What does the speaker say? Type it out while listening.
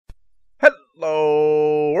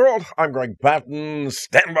world. I'm Greg Patton.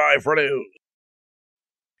 Stand by for news.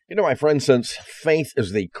 My friend, since faith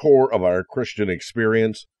is the core of our Christian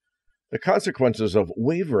experience, the consequences of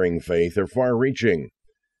wavering faith are far-reaching.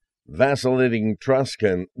 Vacillating trust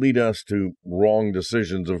can lead us to wrong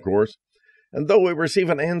decisions, of course. And though we receive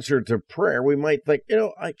an answer to prayer, we might think,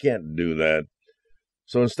 I can't do that.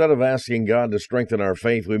 So instead of asking God to strengthen our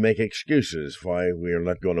faith, we make excuses why we are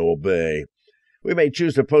not going to obey. We may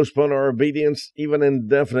choose to postpone our obedience even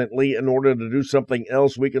indefinitely in order to do something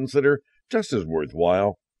else we consider just as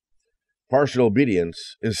worthwhile. Partial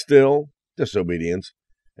obedience is still disobedience,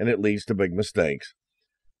 and it leads to big mistakes.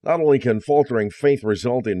 Not only can faltering faith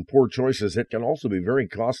result in poor choices, it can also be very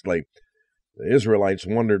costly. The Israelites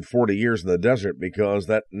wandered 40 years in the desert because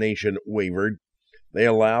that nation wavered. They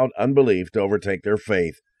allowed unbelief to overtake their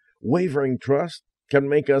faith. Wavering trust can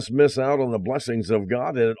make us miss out on the blessings of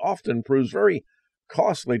God, and it often proves very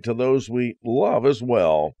costly to those we love as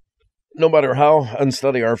well. No matter how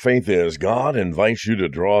unsteady our faith is, God invites you to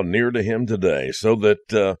draw near to Him today so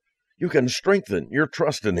that you can strengthen your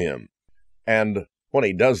trust in Him. And when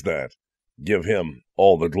He does that, give Him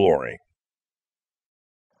all the glory.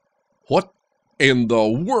 What in the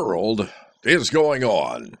world is going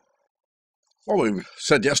on? Well, we've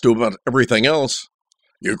said yes to about everything else.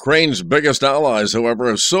 Ukraine's biggest allies, however,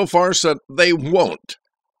 have so far said they won't.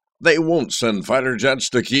 They won't send fighter jets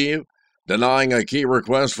to Kyiv, denying a key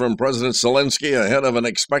request from President Zelensky ahead of an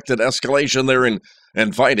expected escalation there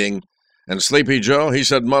in fighting. And Sleepy Joe, he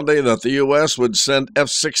said Monday that the U.S. would send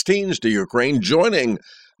F-16s to Ukraine, joining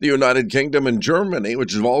the United Kingdom and Germany,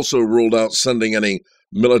 which have also ruled out sending any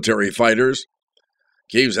military fighters.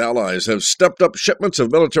 Kyiv's allies have stepped up shipments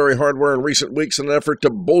of military hardware in recent weeks in an effort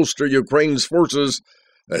to bolster Ukraine's forces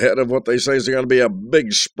ahead of what they say is going to be a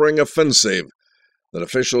big spring offensive that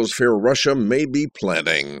officials fear Russia may be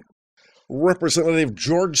planning. Representative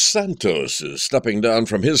George Santos is stepping down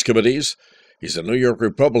from his committees. He's a New York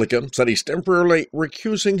Republican, said he's temporarily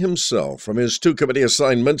recusing himself from his 2 committee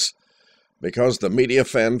assignments because the media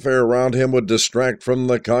fanfare around him would distract from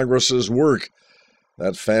the Congress's work.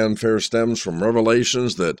 That fanfare stems from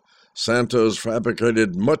revelations that Santos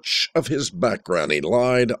fabricated much of his background. He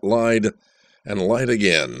lied, and lied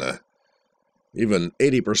again. Even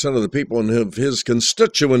 80% of the people of his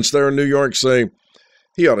constituents there in New York say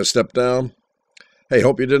he ought to step down. Hey,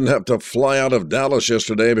 hope you didn't have to fly out of Dallas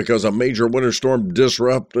yesterday because a major winter storm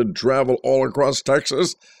disrupted travel all across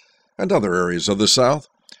Texas and other areas of the South.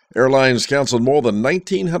 Airlines canceled more than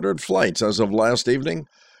 1,900 flights as of last evening.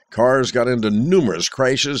 Cars got into numerous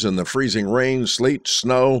crashes in the freezing rain, sleet,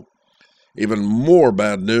 snow. Even more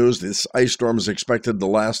bad news, this ice storm is expected to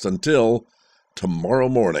last until tomorrow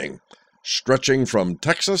morning, stretching from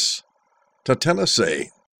Texas to Tennessee.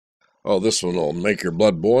 Oh, this one will make your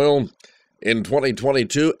blood boil. In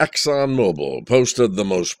 2022, ExxonMobil posted the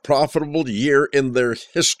most profitable year in their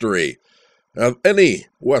history of any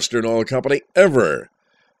Western oil company ever.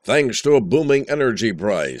 Thanks to a booming energy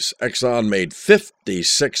price, Exxon made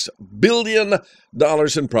 $56 billion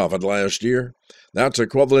in profit last year. That's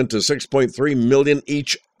equivalent to $6.3 million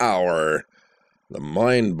each hour. The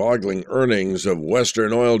mind-boggling earnings of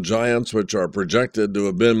Western oil giants, which are projected to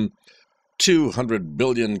have been $200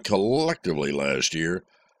 billion collectively last year,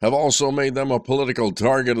 have also made them a political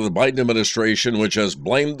target of the Biden administration, which has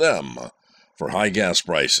blamed them for high gas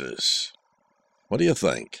prices. What do you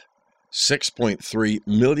think? $6.3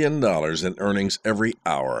 million in earnings every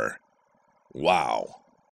hour. Wow.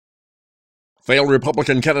 Failed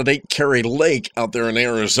Republican candidate Kari Lake out there in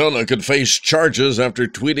Arizona could face charges after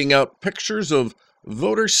tweeting out pictures of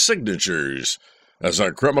voter signatures as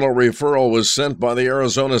a criminal referral was sent by the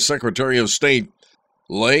Arizona Secretary of State.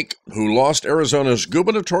 Lake, who lost Arizona's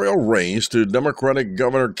gubernatorial race to Democratic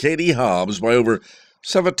Governor Katie Hobbs by over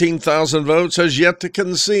 17,000 votes, has yet to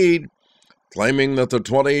concede, claiming that the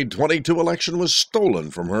 2022 election was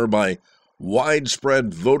stolen from her by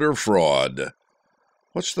widespread voter fraud.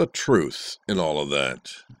 What's the truth in all of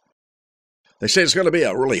that? They say it's going to be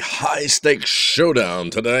a really high-stakes showdown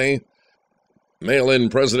today. Mail-in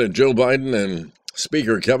President Joe Biden and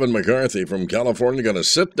Speaker Kevin McCarthy from California are going to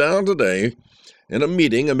sit down today in a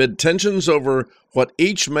meeting amid tensions over what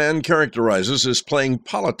each man characterizes as playing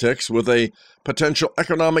politics with a potential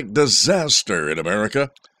economic disaster in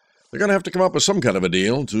America. They're going to have to come up with some kind of a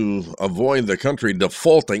deal to avoid the country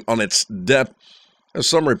defaulting on its debt, as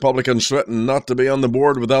some Republicans threaten not to be on the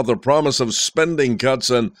board without the promise of spending cuts,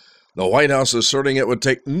 and the White House asserting it would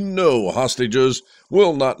take no hostages,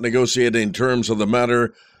 will not negotiate in terms of the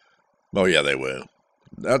matter. Oh, yeah, they will.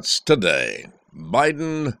 That's today.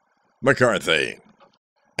 Biden, McCarthy.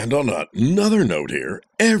 And on another note here,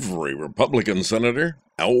 every Republican senator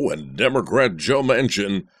Oh, and Democrat Joe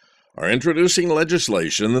Manchin are introducing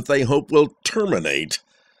legislation that they hope will terminate,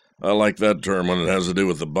 I like that term when it has to do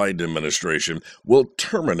with the Biden administration, will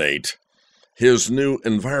terminate his new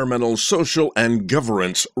environmental, social, and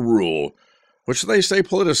governance rule, which they say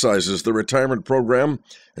politicizes the retirement program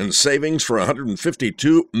and savings for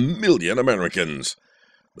 152 million Americans.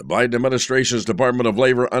 The Biden administration's Department of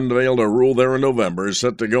Labor unveiled a rule there in November,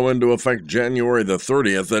 set to go into effect January the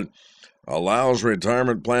 30th, that allows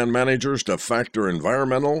retirement plan managers to factor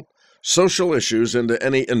environmental, social issues into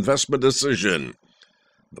any investment decision.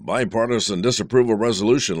 The bipartisan disapproval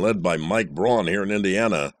resolution led by Mike Braun here in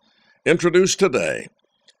Indiana, introduced today,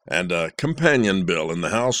 and a companion bill in the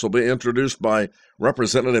House will be introduced by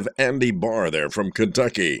Representative Andy Barr there from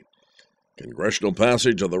Kentucky. Congressional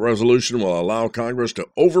passage of the resolution will allow Congress to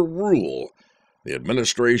overrule the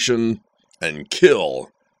administration and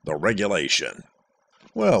kill the regulation.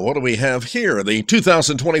 Well, what do we have here? The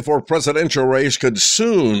 2024 presidential race could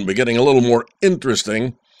soon be getting a little more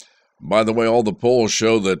interesting. By the way, all the polls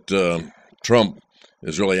show that Trump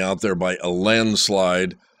is really out there by a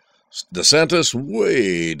landslide. DeSantis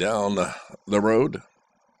way down the road.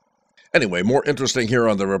 Anyway, more interesting here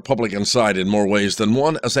on the Republican side in more ways than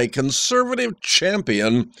one, as a conservative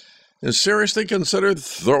champion is seriously considered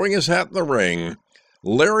throwing his hat in the ring.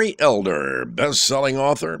 Larry Elder, best-selling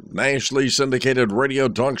author, nationally syndicated radio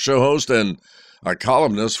talk show host, and a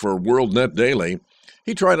columnist for WorldNet Daily,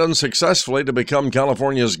 he tried unsuccessfully to become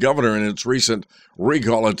California's governor in its recent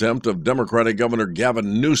recall attempt of Democratic Governor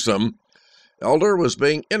Gavin Newsom. Elder was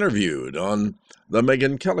being interviewed on the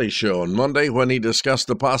Megyn Kelly show on Monday when he discussed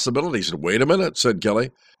the possibility. He said, "Wait a minute," said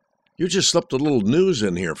Kelly. "You just slipped a little news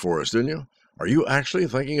in here for us, didn't you? Are you actually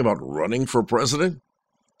thinking about running for president?"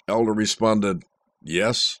 Elder responded,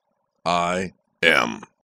 "Yes, I am."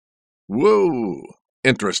 Whoa,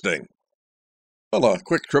 interesting. Well, a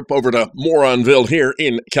quick trip over to Moronville here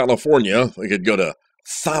in California. We could go to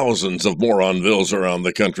thousands of Moronvilles around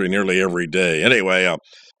the country nearly every day. Anyway,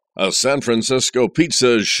 a San Francisco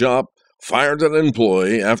pizza shop fired an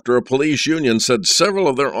employee after a police union said several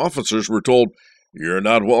of their officers were told, "You're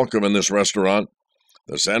not welcome in this restaurant."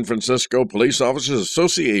 The San Francisco Police Officers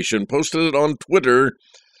Association posted it on Twitter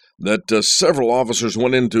that several officers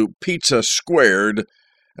went into Pizza Squared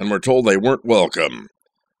and were told they weren't welcome.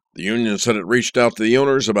 The union said it reached out to the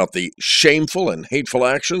owners about the shameful and hateful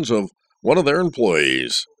actions of one of their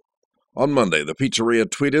employees. On Monday, the pizzeria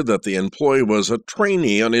tweeted that the employee was a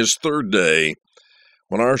trainee on his third day.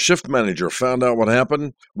 When our shift manager found out what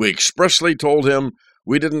happened, we expressly told him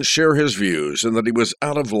we didn't share his views and that he was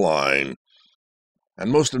out of line.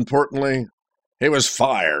 And most importantly, he was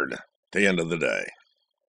fired at the end of the day.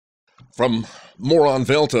 From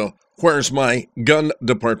Moronville to Where's My Gun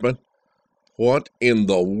Department? What in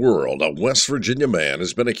the world? A West Virginia man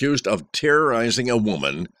has been accused of terrorizing a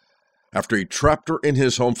woman after he trapped her in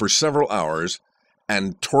his home for several hours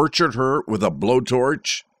and tortured her with a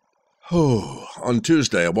blowtorch. On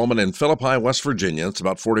Tuesday, a woman in Philippi, West Virginia, it's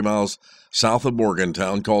about 40 miles south of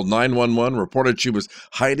Morgantown, called 911, reported she was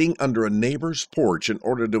hiding under a neighbor's porch in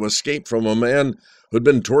order to escape from a man who'd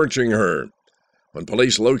been torturing her. When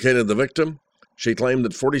police located the victim, she claimed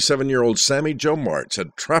that 47-year-old Sammy Joe Martz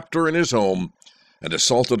had trapped her in his home and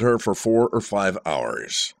assaulted her for 4 or 5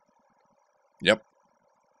 hours. Yep.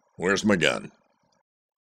 Where's my gun?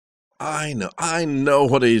 I know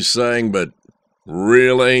what he's saying, but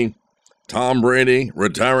really? Tom Brady,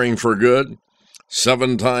 retiring for good?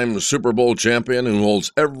 7-time Super Bowl champion who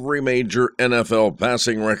holds every major NFL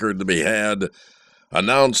passing record to be had,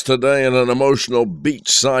 announced today in an emotional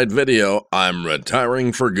beachside video, "I'm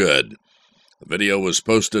retiring for good." The video was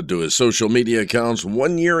posted to his social media accounts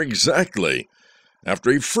 1 year exactly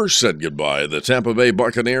after he first said goodbye to the Tampa Bay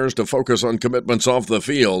Buccaneers to focus on commitments off the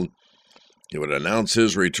field. He would announce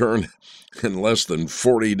his return in less than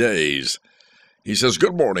 40 days. He says,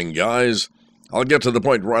 "Good morning, guys. I'll get to the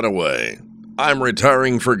point right away. I'm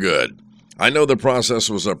retiring for good. I know the process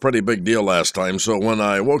was a pretty big deal last time, so when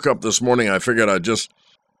I woke up this morning, I figured I'd just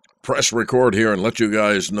press record here and let you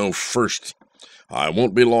guys know first. I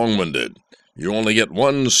won't be long-winded. You only get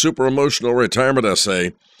one super emotional retirement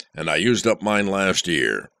essay, and I used up mine last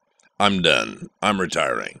year. I'm done. I'm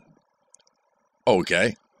retiring."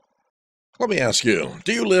 Okay. Let me ask you,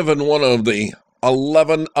 do you live in one of the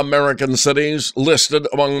 11 American cities listed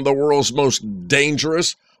among the world's most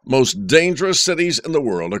dangerous cities in the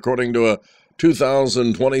world, according to a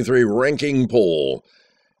 2023 ranking poll?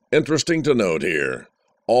 Interesting to note here,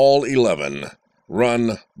 all 11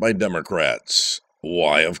 run by Democrats.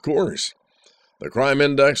 Why, of course. The crime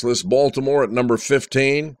index lists Baltimore at number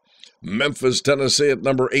 15, Memphis, Tennessee at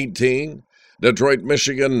number 18, Detroit,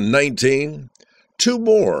 Michigan, 19. 2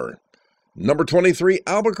 more. Number 23,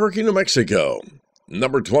 Albuquerque, New Mexico.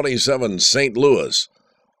 Number 27, St. Louis,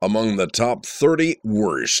 among the top 30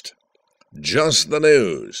 worst. Just the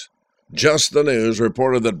News. Just the News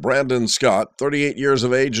reported that Brandon Scott, 38 years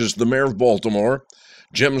of age, is the mayor of Baltimore.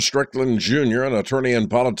 Jim Strickland Jr., an attorney and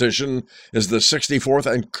politician, is the 64th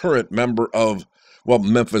and current member of,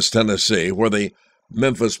 Memphis, Tennessee, where the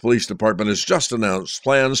Memphis Police Department has just announced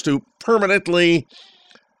plans to permanently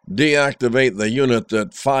deactivate the unit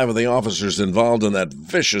that 5 of the officers involved in that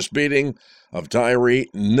vicious beating of Tyree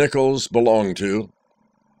Nichols belonged to.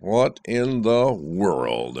 What in the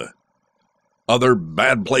world? Other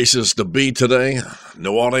bad places to be today: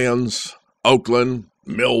 New Orleans, Oakland,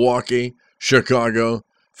 Milwaukee, Chicago,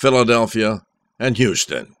 Philadelphia, and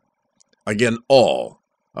Houston. Again, all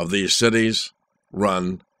of these cities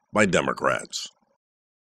run by Democrats.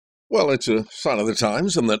 Well, it's a sign of the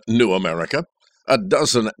times in that new America, a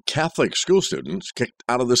dozen Catholic school students kicked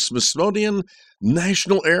out of the Smithsonian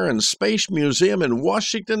National Air and Space Museum in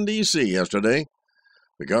Washington, D.C. yesterday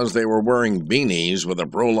because they were wearing beanies with a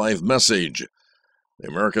pro-life message. The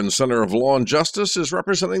American Center of Law and Justice is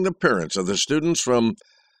representing the parents of the students from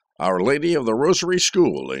Our Lady of the Rosary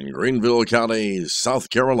School in Greenville County,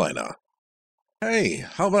 South Carolina. Hey,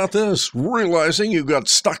 how about this? Realizing you got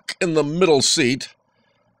stuck in the middle seat.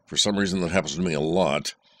 For some reason, that happens to me a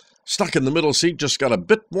lot. Stuck in the middle seat just got a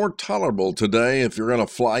bit more tolerable today if you're going to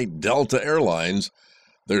fly Delta Airlines.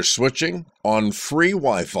 They're switching on free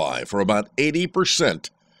Wi-Fi for about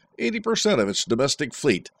 80%. 80% of its domestic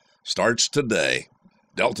fleet starts today.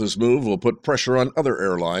 Delta's move will put pressure on other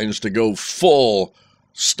airlines to go full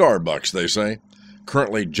Starbucks, they say.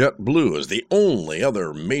 Currently, JetBlue is the only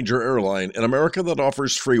other major airline in America that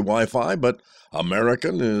offers free Wi-Fi, but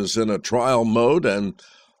American is in a trial mode, and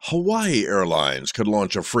Hawaii Airlines could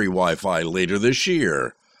launch a free Wi-Fi later this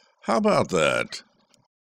year. How about that?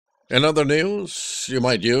 In other news you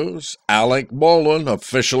might use, Alec Baldwin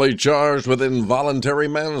officially charged with involuntary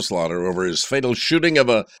manslaughter over his fatal shooting of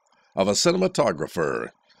a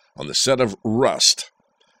cinematographer on the set of Rust.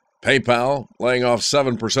 PayPal laying off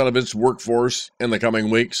 7% of its workforce in the coming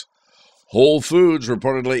weeks. Whole Foods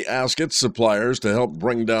reportedly asked its suppliers to help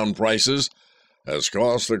bring down prices as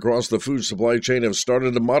costs across the food supply chain have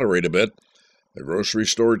started to moderate a bit. The grocery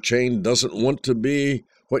store chain doesn't want to be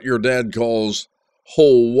what your dad calls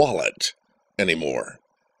whole wallet anymore.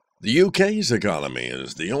 The UK's economy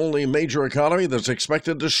is the only major economy that's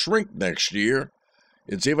expected to shrink next year.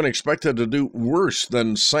 It's even expected to do worse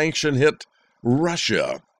than sanction-hit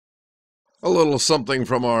Russia. A little something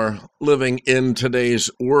from our Living in Today's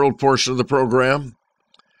World portion of the program.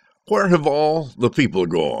 Where have all the people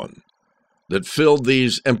gone that filled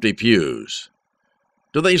these empty pews?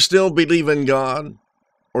 Do they still believe in God,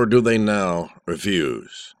 or do they now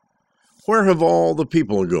refuse? Where have all the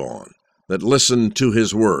people gone that listened to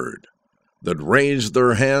his word, that raised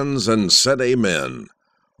their hands and said amen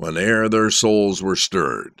whene'er their souls were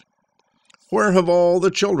stirred? Where have all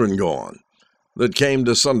the children gone that came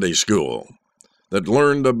to Sunday school, that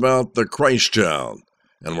learned about the Christ child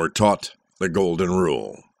and were taught the golden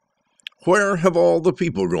rule? Where have all the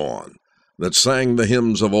people gone that sang the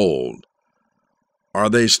hymns of old?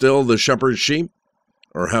 Are they still the shepherd's sheep,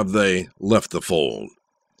 or have they left the fold?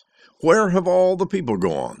 Where have all the people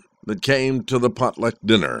gone that came to the potluck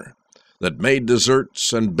dinner, that made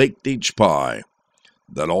desserts and baked each pie,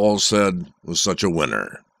 that all said was such a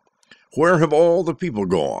winner? Where have all the people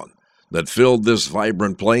gone that filled this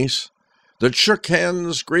vibrant place, that shook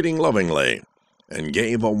hands greeting lovingly and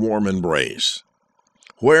gave a warm embrace?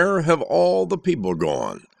 Where have all the people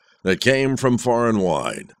gone that came from far and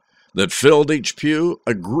wide, that filled each pew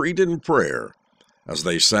agreed in prayer as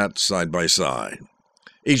they sat side by side?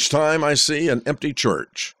 Each time I see an empty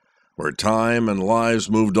church where time and lives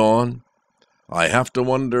moved on, I have to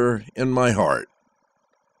wonder in my heart,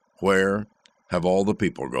 where have all the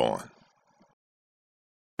people gone?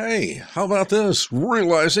 Hey, how about this?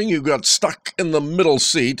 Realizing you got stuck in the middle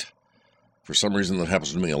seat. For some reason, that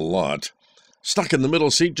happens to me a lot. Stuck in the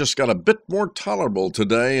middle seat just got a bit more tolerable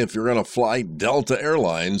today if you're going to fly Delta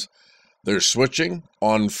Airlines. They're switching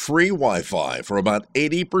on free Wi-Fi for about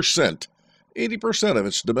 80%. 80% of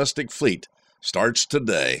its domestic fleet starts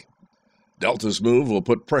today. Delta's move will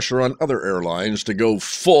put pressure on other airlines to go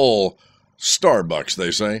full Starbucks,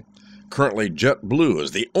 they say. Currently, JetBlue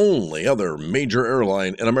is the only other major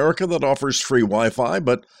airline in America that offers free Wi-Fi,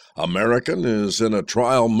 but American is in a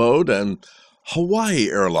trial mode, and Hawaii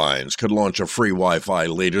Airlines could launch a free Wi-Fi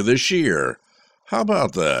later this year. How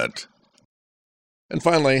about that? And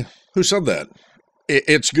finally, who said that?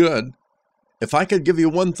 It's good. If I could give you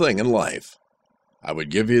one thing in life, I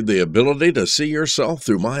would give you the ability to see yourself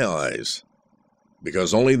through my eyes,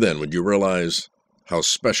 because only then would you realize how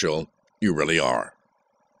special you really are.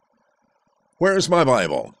 Where's my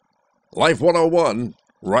Bible? Life 101,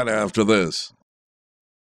 right after this.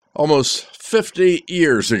 Almost 50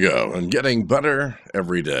 years ago, and getting better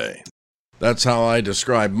every day. That's how I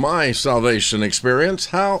describe my salvation experience.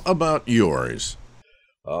 How about yours?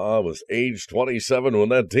 I was age 27 when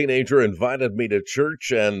that teenager invited me to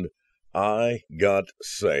church, and I got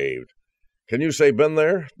saved. Can you say been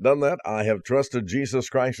there, done that? I have trusted Jesus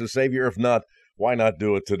Christ as Savior. If not, why not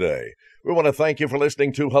do it today? We want to thank you for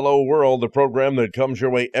listening to Hello World, the program that comes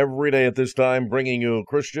your way every day at this time, bringing you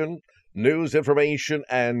Christian news, information,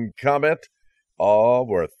 and comment. Oh,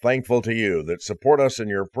 we're thankful to you that support us in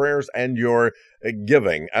your prayers and your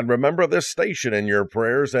giving. And remember this station in your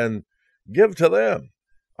prayers and give to them.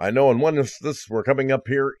 I know, and we're coming up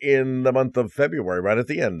here in the month of February, right at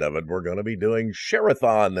the end of it, we're going to be doing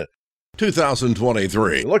Share-a-thon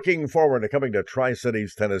 2023. Looking forward to coming to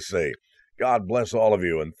Tri-Cities, Tennessee. God bless all of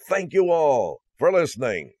you, and thank you all for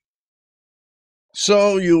listening.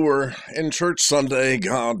 So you were in church Sunday.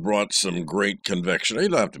 God brought some great conviction. You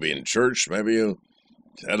don't have to be in church. Maybe you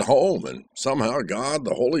at home, and somehow God,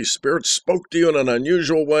 the Holy Spirit, spoke to you in an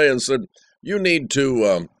unusual way and said, you need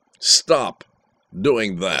to stop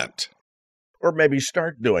doing that. Or maybe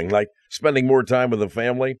start doing, like spending more time with the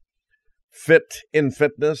family,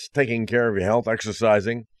 fitness, taking care of your health,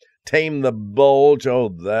 exercising, tame the bulge. Oh,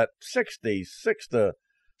 that 66 to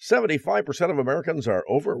 75% of Americans are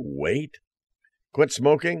overweight. Quit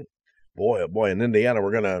smoking. Boy, oh boy, in Indiana,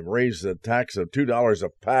 we're going to raise the tax of $2 a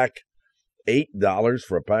pack, $8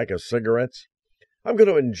 for a pack of cigarettes. I'm going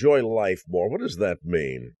to enjoy life more. What does that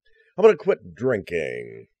mean? I'm going to quit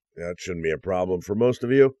drinking. That shouldn't be a problem for most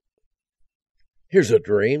of you. Here's a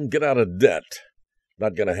dream. Get out of debt.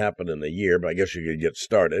 Not going to happen in a year, but I guess you could get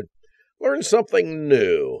started. Learn something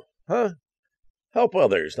new. Huh? Help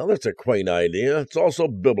others. Now, that's a quaint idea. It's also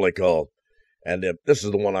biblical. And this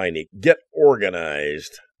is the one I need. Get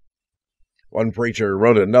organized. One preacher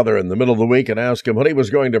wrote another in the middle of the week and asked him what he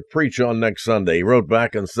was going to preach on next Sunday. He wrote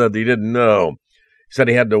back and said he didn't know. He said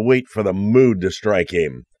he had to wait for the mood to strike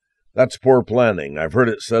him. That's poor planning. I've heard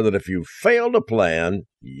it said that if you fail to plan,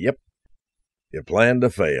 you plan to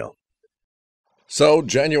fail. So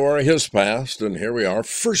January has passed, and here we are,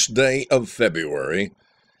 first day of February.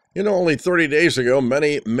 You know, only 30 days ago,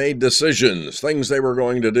 many made decisions, things they were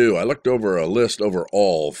going to do. I looked over a list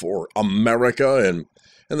overall for America, and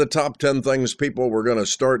in the top 10 things people were going to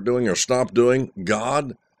start doing or stop doing,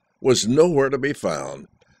 God was nowhere to be found.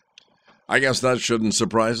 I guess that shouldn't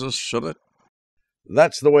surprise us, should it?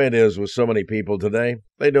 That's the way it is with so many people today.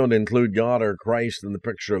 They don't include God or Christ in the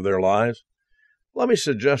picture of their lives. Let me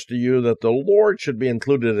suggest to you that the Lord should be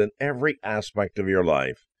included in every aspect of your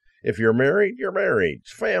life. If you're married, you're married.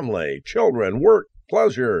 Family, children, work,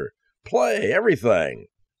 pleasure, play, everything.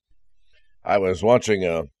 I was watching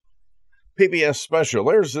a PBS special.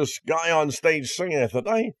 There's this guy on stage singing. I thought,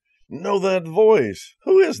 I know that voice.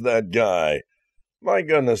 Who is that guy? My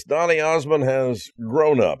goodness, Donny Osmond has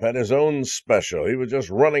grown up, had his own special. He was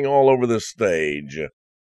just running all over the stage.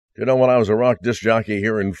 You know, when I was a rock disc jockey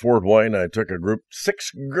here in Fort Wayne, I took a group,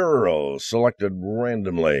 6 girls selected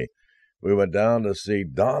randomly. We went down to see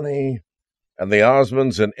Donny and the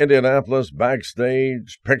Osmonds in Indianapolis,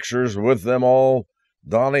 backstage, pictures with them all.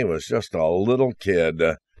 Donny was just a little kid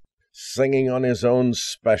singing on his own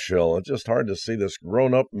special. It's just hard to see this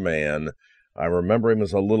grown-up man. I remember him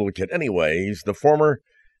as a little kid. Anyway, he's the former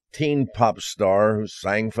teen pop star who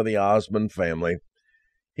sang for the Osmond family.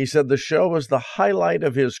 He said the show was the highlight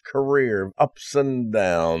of his career, ups and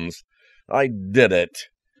downs. I did it.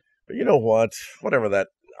 But you know what? Whatever that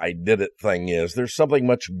I did it thing is, there's something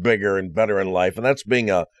much bigger and better in life, and that's being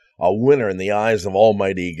a winner in the eyes of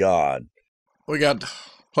Almighty God. We got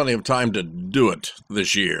plenty of time to do it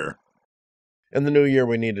this year. In the new year,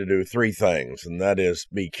 we need to do 3 things, and that is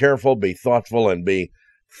be careful, be thoughtful, and be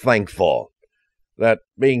thankful. That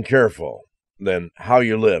being careful, then how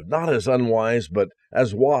you live, not as unwise, but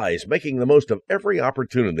as wise, making the most of every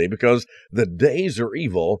opportunity, because the days are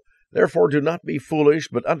evil. Therefore, do not be foolish,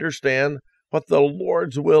 but understand what the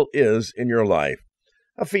Lord's will is in your life.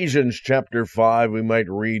 Ephesians chapter 5, we might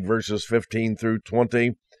read verses 15 through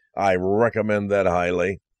 20. I recommend that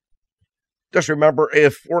highly. Just remember,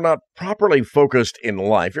 if we're not properly focused in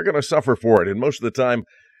life, you're going to suffer for it. And most of the time,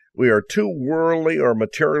 we are too worldly or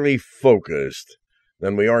materially focused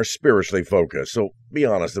than we are spiritually focused. So be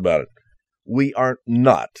honest about it. We are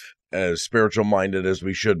not as spiritual minded as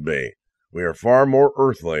we should be. We are far more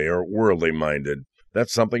earthly or worldly minded.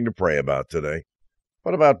 That's something to pray about today.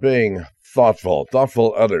 What about being thoughtful?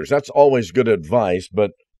 Thoughtful others. That's always good advice,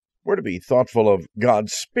 but we're to be thoughtful of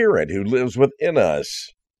God's Spirit who lives within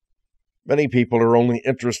us. Many people are only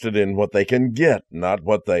interested in what they can get, not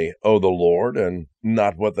what they owe the Lord, and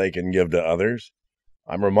not what they can give to others.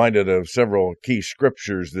 I'm reminded of several key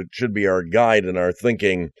scriptures that should be our guide in our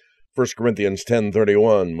thinking. 1 Corinthians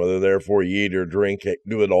 10:31, whether therefore ye eat or drink,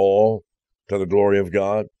 do it all to the glory of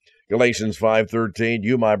God. Galatians 5:13,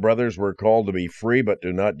 you, my brothers, were called to be free, but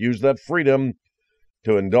do not use that freedom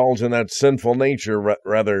to indulge in that sinful nature,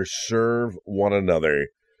 rather serve one another.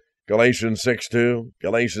 Galatians 6:2,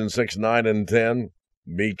 Galatians 6:9 and 10,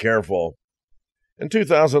 be careful. In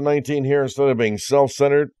 2019 here, instead of being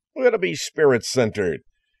self-centered, we ought to be spirit-centered.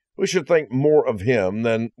 We should think more of Him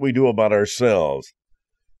than we do about ourselves.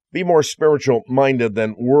 Be more spiritual-minded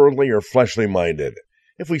than worldly or fleshly-minded.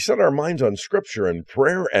 If we set our minds on Scripture and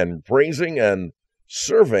prayer and praising and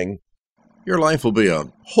serving, your life will be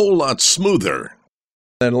a whole lot smoother.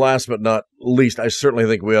 And last but not least, I certainly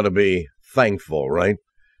think we ought to be thankful, right?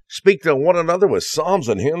 Speak to one another with psalms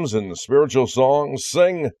and hymns and spiritual songs.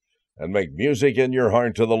 Sing and make music in your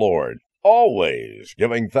heart to the Lord. Always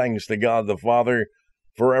giving thanks to God the Father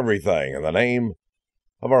for everything in the name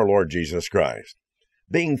of our Lord Jesus Christ.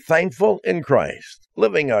 Being thankful in Christ,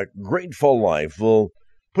 living a grateful life will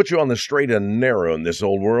put you on the straight and narrow in this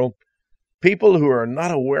old world. People who are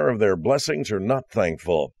not aware of their blessings are not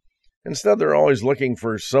thankful. Instead, they're always looking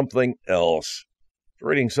for something else.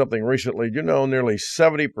 Reading something recently, nearly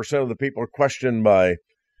 70% of the people questioned by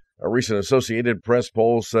a recent Associated Press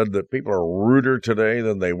poll said that people are ruder today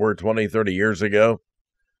than they were 20, 30 years ago.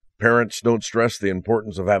 Parents don't stress the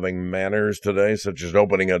importance of having manners today, such as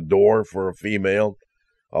opening a door for a female.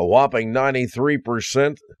 A whopping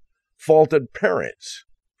 93% faulted parents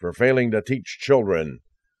for failing to teach children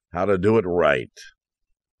how to do it right.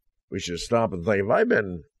 We should stop and think, have I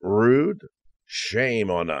been rude? Shame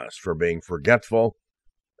on us for being forgetful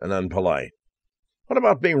and unpolite. What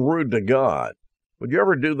about being rude to God? Would you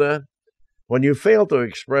ever do that? When you fail to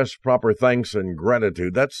express proper thanks and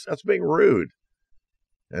gratitude, that's being rude.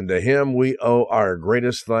 And to Him we owe our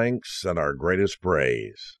greatest thanks and our greatest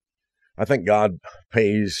praise. I think God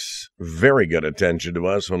pays very good attention to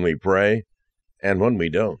us when we pray and when we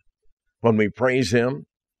don't. When we praise Him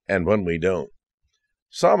and when we don't.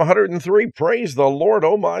 Psalm 103, praise the Lord,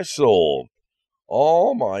 O my soul.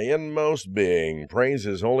 All my inmost being, praise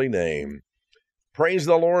His holy name. Praise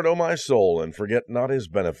the Lord, O my soul, and forget not His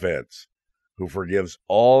benefits, who forgives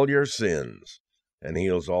all your sins and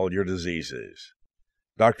heals all your diseases.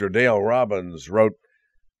 Dr. Dale Robbins wrote,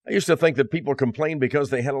 I used to think that people complained because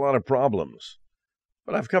they had a lot of problems,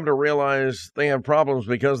 but I've come to realize they have problems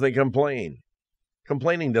because they complain.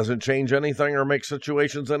 Complaining doesn't change anything or make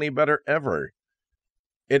situations any better ever.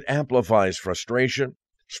 It amplifies frustration,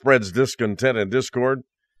 spreads discontent and discord,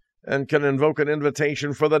 and can invoke an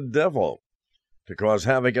invitation for the devil to cause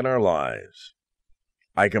havoc in our lives.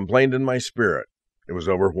 I complained in my spirit. It was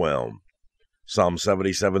overwhelmed. Psalm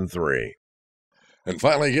 77:3. And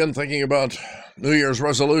finally, again, thinking about New Year's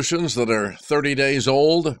resolutions that are 30 days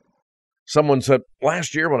old. Someone said,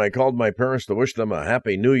 last year when I called my parents to wish them a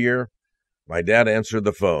happy New Year, my dad answered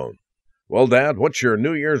the phone. Well, Dad, what's your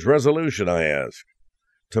New Year's resolution, I asked.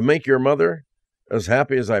 To make your mother as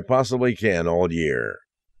happy as I possibly can all year.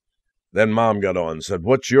 Then Mom got on and said,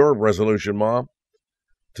 what's your resolution, Mom?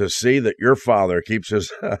 To see that your father keeps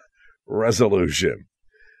his resolution.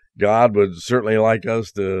 God would certainly like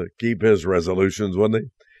us to keep His resolutions, wouldn't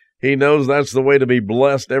He? He knows that's the way to be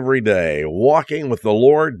blessed every day. Walking with the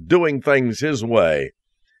Lord, doing things His way,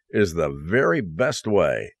 is the very best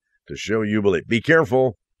way to show you believe. Be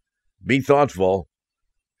careful, be thoughtful,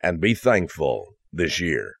 and be thankful this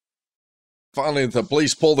year. Finally, the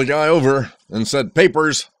police pulled the guy over and said,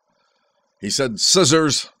 papers. He said,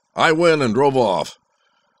 scissors. I win, and drove off.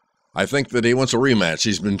 I think that he wants a rematch.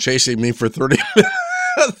 He's been chasing me for 30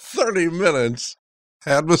 minutes.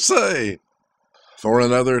 Had to say. For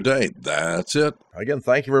another day. That's it. Again,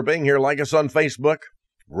 thank you for being here. Like us on Facebook.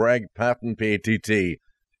 Greg Patton,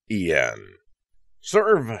 P-A-T-T-E-N.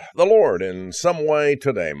 Serve the Lord in some way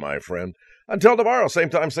today, my friend. Until tomorrow, same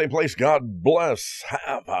time, same place. God bless.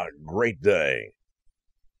 Have a great day.